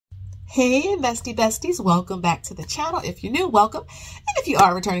Hey, Investy Besties, welcome back to the channel. If you're new, welcome. And if you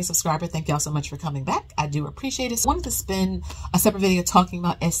are a returning subscriber, thank y'all so much for coming back. I do appreciate it. I wanted to spend a separate video talking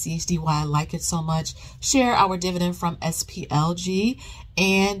about SCHD, why I like it so much, share our dividend from SPLG,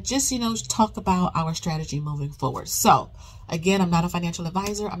 and just, talk about our strategy moving forward. So, again, I'm not a financial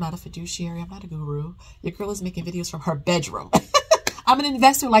advisor. I'm not a fiduciary. I'm not a guru. Your girl is making videos from her bedroom. I'm an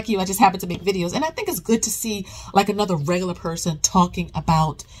investor like you. I just happen to make videos. And I think it's good to see like another regular person talking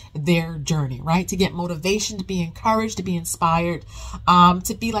about their journey, right? To get motivation, to be encouraged, to be inspired,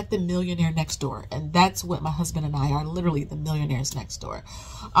 to be like the millionaire next door. And that's what my husband and I are, literally the millionaires next door.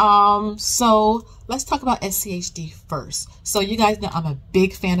 So let's talk about SCHD first. So you guys know I'm a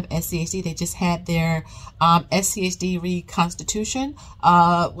big fan of SCHD. They just had their SCHD reconstitution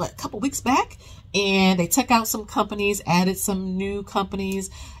a couple weeks back. And they took out some companies, added some new companies.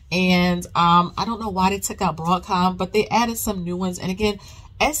 And I don't know why they took out Broadcom, but they added some new ones. And again,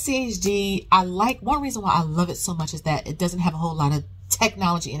 SCHD, one reason why I love it so much is that it doesn't have a whole lot of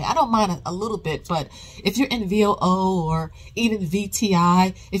technology in it. I don't mind a little bit, but if you're in VOO or even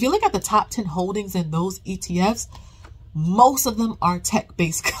VTI, if you look at the top 10 holdings in those ETFs, most of them are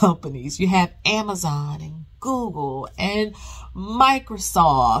tech-based companies. You have Amazon and Google and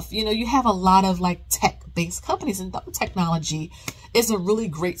Microsoft. You have a lot of like tech-based companies, and technology is a really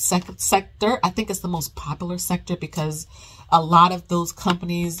great sector. I think it's the most popular sector because a lot of those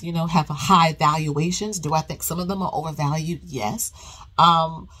companies, have a high valuations. Do I think some of them are overvalued? Yes.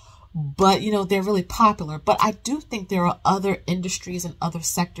 But, they're really popular. But I do think there are other industries and other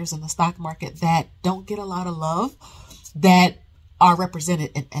sectors in the stock market that don't get a lot of love that are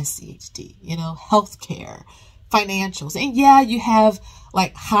represented in SCHD, healthcare, financials. And yeah, you have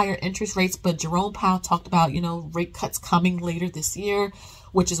like higher interest rates, but Jerome Powell talked about, rate cuts coming later this year,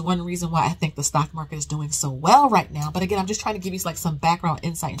 which is one reason why I think the stock market is doing so well right now. But again, I'm just trying to give you like some background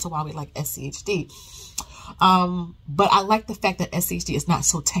insight into why we like SCHD. But I like the fact that SCHD is not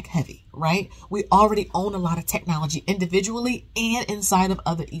so tech heavy, right? We already own a lot of technology individually and inside of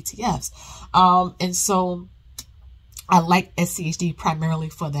other ETFs. And so I like SCHD primarily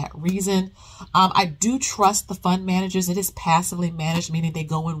for that reason. I do trust the fund managers. It is passively managed, meaning they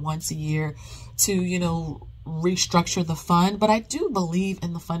go in once a year to, restructure the fund. But I do believe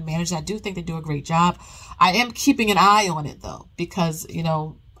in the fund managers. I do think they do a great job. I am keeping an eye on it though, because,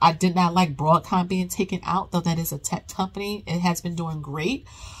 I did not like Broadcom being taken out, though that is a tech company. It has been doing great.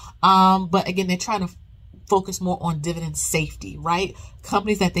 But again, they're trying to focus more on dividend safety, right?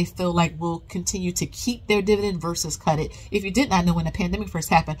 Companies that they feel like will continue to keep their dividend versus cut it. If you did not know, when the pandemic first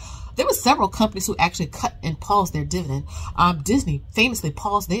happened, there were several companies who actually cut and paused their dividend. Disney famously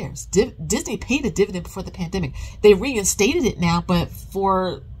paused theirs. Disney paid a dividend before the pandemic. They reinstated it now, but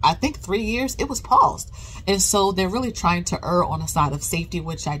for I think 3 years it was paused. And so they're really trying to err on the side of safety,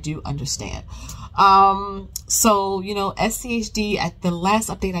 which I do understand. So, SCHD, at the last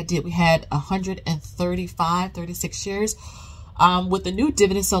update I did, we had 36 shares, with the new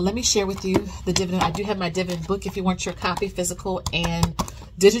dividend. So let me share with you the dividend. I do have my dividend book. If you want your copy, physical and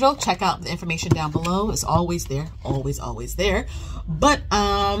digital, check out the information down below. It's always there, always there. But,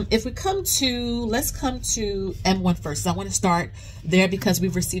 if we let's come to M1 first. I want to start there because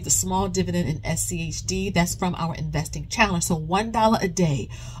we've received a small dividend in SCHD. That's from our investing challenge. So $1 a day.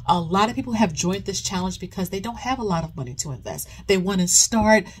 A lot of people have joined this challenge because they don't have a lot of money to invest. They want to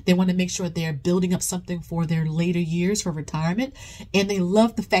start. They want to make sure they're building up something for their later years for retirement. And they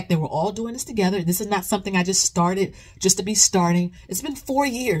love the fact that we're all doing this together. This is not something I just started just to be starting. It's been 4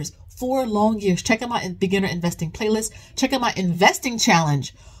 years. 4 long years. Check out my beginner investing playlist. Check out my investing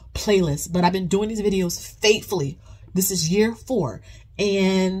challenge playlist. But I've been doing these videos faithfully. This is year 4.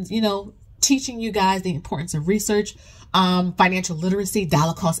 And, teaching you guys the importance of research, financial literacy,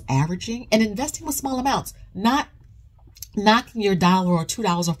 dollar cost averaging, and investing with small amounts. Not knocking your $1 or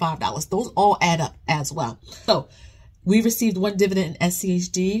 $2 or $5. Those all add up as well. So we received one dividend in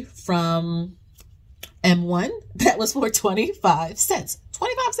SCHD from M1 that was for 25 cents.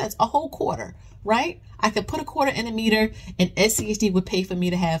 25 cents, a whole quarter, right? I could put a quarter in a meter and SCHD would pay for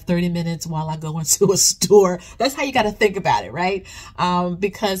me to have 30 minutes while I go into a store. That's how you got to think about it, right?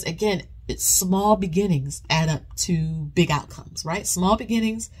 Because again, it's small beginnings add up to big outcomes, right? Small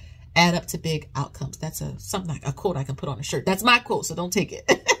beginnings add up to big outcomes. That's something like a quote I can put on a shirt. That's my quote, so don't take it.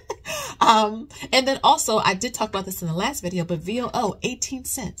 And then also, I did talk about this in the last video, but VOO, 18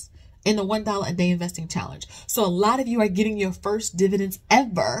 cents. in the $1 a day investing challenge. So a lot of you are getting your first dividends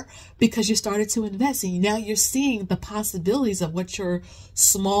ever because you started to invest, and now you're seeing the possibilities of what your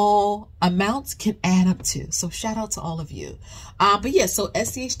small amounts can add up to. So shout out to all of you. But yeah, so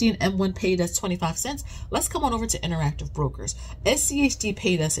SCHD and M1 paid us 25 cents. Let's come on over to Interactive Brokers. SCHD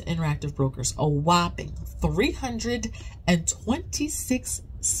paid us at Interactive Brokers a whopping 326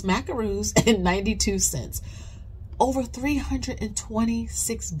 smackaroos and 92 cents. Over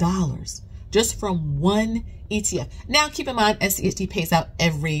 $326 just from one ETF. Now, keep in mind, SCHD pays out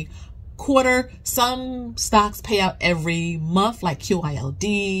every quarter. Some stocks pay out every month, like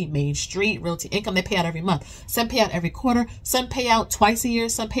QILD, Main Street, Realty Income. They pay out every month. Some pay out every quarter. Some pay out twice a year.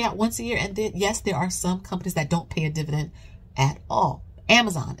 Some pay out once a year. And then, yes, there are some companies that don't pay a dividend at all.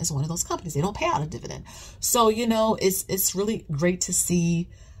 Amazon is one of those companies. They don't pay out a dividend. So, you know, it's really great to see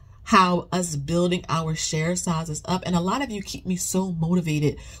how us building our share sizes up. And a lot of you keep me so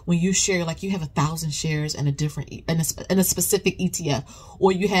motivated when you share, like you have 1,000 shares in a different, in a specific ETF,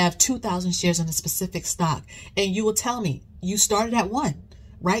 or you have 2,000 shares in a specific stock. And you will tell me you started at one,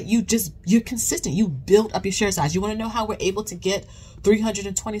 right? You're consistent. You build up your share size. You want to know how we're able to get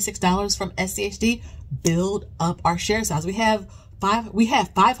 $326 from SCHD? Build up our share size. We have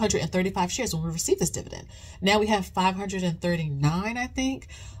 535 shares when we received this dividend. Now we have 539, I think.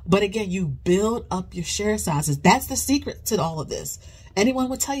 But again, you build up your share sizes. That's the secret to all of this. Anyone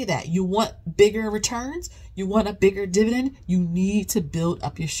would tell you that. You want bigger returns, you want a bigger dividend, you need to build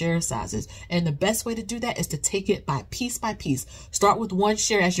up your share sizes. And the best way to do that is to take it by piece. Start with one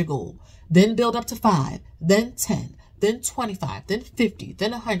share as your goal, then build up to 5, then 10, then 25, then 50, then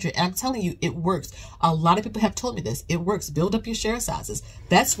 100. And I'm telling you, it works. A lot of people have told me this. It works. Build up your share sizes.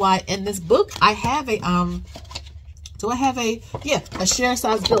 That's why in this book, I have a, a share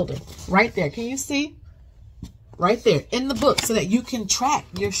size builder right there. Can you see? Right there in the book, so that you can track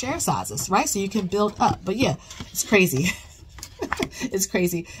your share sizes, right? So you can build up. But yeah, it's crazy. It's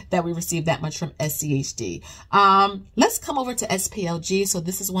crazy that we received that much from SCHD. Let's come over to SPLG. So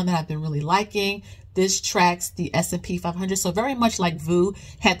this is one that I've been really liking. This tracks the S&P 500. So very much like VU,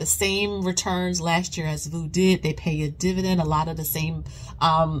 had the same returns last year as VU did. They pay a dividend, a lot of the same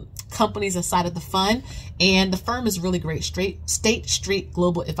companies inside of the fund. And the firm is really great. State Street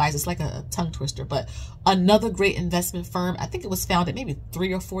Global Advisors. It's like a tongue twister, but another great investment firm. I think it was founded maybe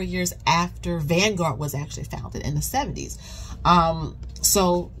 3 or 4 years after Vanguard was actually founded in the 70s.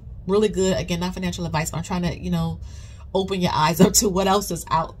 So really good. Again, not financial advice, but I'm trying to, you know, open your eyes up to what else is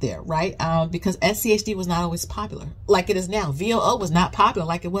out there, right? Because SCHD was not always popular like it is now. VOO was not popular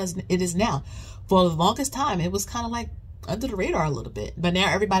like it is now. For the longest time, it was kind of like under the radar a little bit, but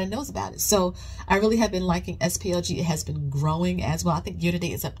now everybody knows about it. So I really have been liking SPLG. It has been growing as well. I think year to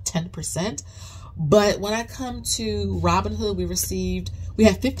date it's up 10%. But when I come to Robinhood, we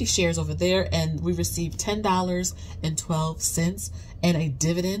have 50 shares over there, and we received $10.12 and a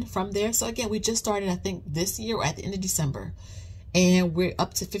dividend from there. So again, we just started, I think this year or at the end of December, and we're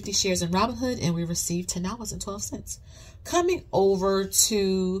up to 50 shares in Robinhood, and we received $10.12. Coming over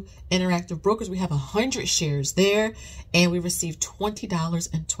to Interactive Brokers, we have 100 shares there, and we received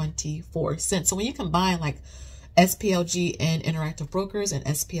 $20.24. So when you combine like SPLG and Interactive Brokers and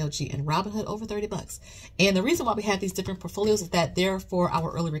SPLG and Robinhood, over 30 bucks. And the reason why we have these different portfolios is that they're for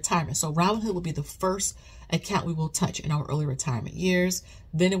our early retirement. So Robinhood will be the first account we will touch in our early retirement years.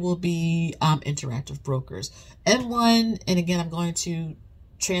 Then it will be Interactive Brokers. M1, and again, I'm going to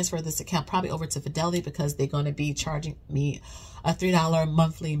transfer this account probably over to Fidelity because they're going to be charging me a $3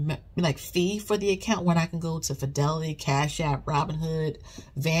 monthly fee for the account, when I can go to Fidelity, Cash App, Robinhood,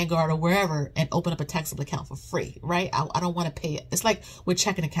 Vanguard, or wherever and open up a taxable account for free, right? I don't want to pay it. It's like with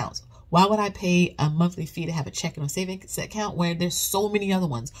checking accounts. Why would I pay a monthly fee to have a checking or savings account where there's so many other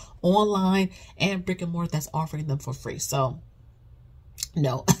ones online and brick and mortar that's offering them for free? So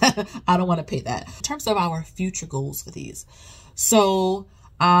no, I don't want to pay that. In terms of our future goals for these, so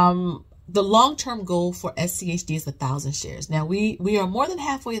the long-term goal for SCHD is 1,000 shares. Now, we are more than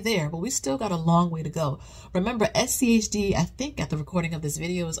halfway there, but we still got a long way to go. Remember, SCHD, I think at the recording of this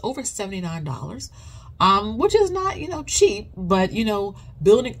video, is over $79, which is not, cheap, but,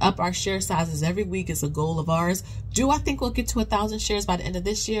 building up our share sizes every week is a goal of ours. Do I think we'll get to 1,000 shares by the end of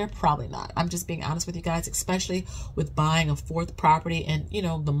this year? Probably not. I'm just being honest with you guys, especially with buying a fourth property and,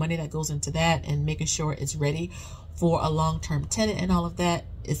 the money that goes into that and making sure it's ready for a long-term tenant and all of that.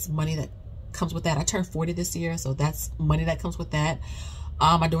 It's money that comes with that. I turned 40 this year, so that's money that comes with that.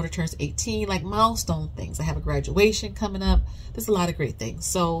 My daughter turns 18, like milestone things. I have a graduation coming up. There's a lot of great things.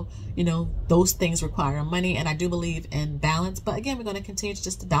 So, those things require money, and I do believe in balance. But again, we're going to continue to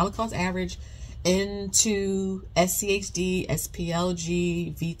just the dollar cost average into SCHD,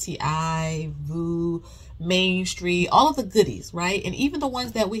 SPLG, VTI, VU, Main Street, all of the goodies, right? And even the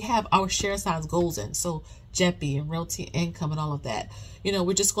ones that we have our share size goals in. So JEPI and Realty Income and all of that. You know,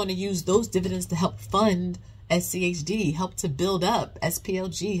 we're just going to use those dividends to help fund SCHD, help to build up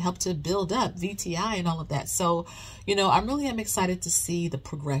SPLG, help to build up VTI and all of that. So, you know, I really am excited to see the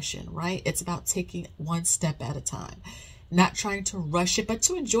progression, right? It's about taking one step at a time, not trying to rush it, but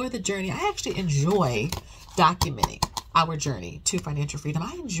to enjoy the journey. I actually enjoy documenting our journey to financial freedom.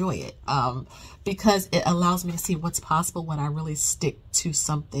 I enjoy it because it allows me to see what's possible when I really stick to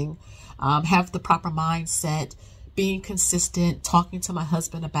something, have the proper mindset, being consistent, talking to my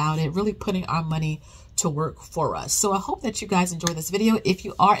husband about it, really putting our money to work for us. So I hope that you guys enjoy this video. If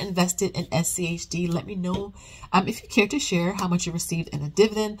you are invested in SCHD, let me know if you care to share how much you received in a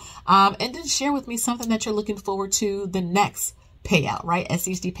dividend, and then share with me something that you're looking forward to the next payout, right?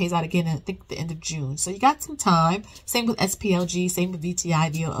 SCHD pays out again, I think, the end of June. So you got some time. Same with SPLG, same with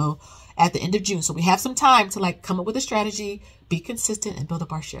VTI, VOO at the end of June. So we have some time to like come up with a strategy, be consistent, and build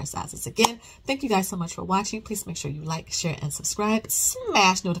up our share sizes. Again, thank you guys so much for watching. Please make sure you like, share, and subscribe.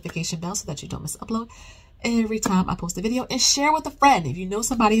 Smash notification bell so that you don't miss upload every time I post a video, and share with a friend. If you know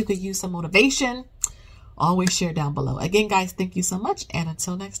somebody who could use some motivation, always share down below. Again, guys, thank you so much. And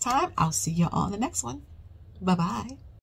until next time, I'll see you all in the next one. Bye-bye.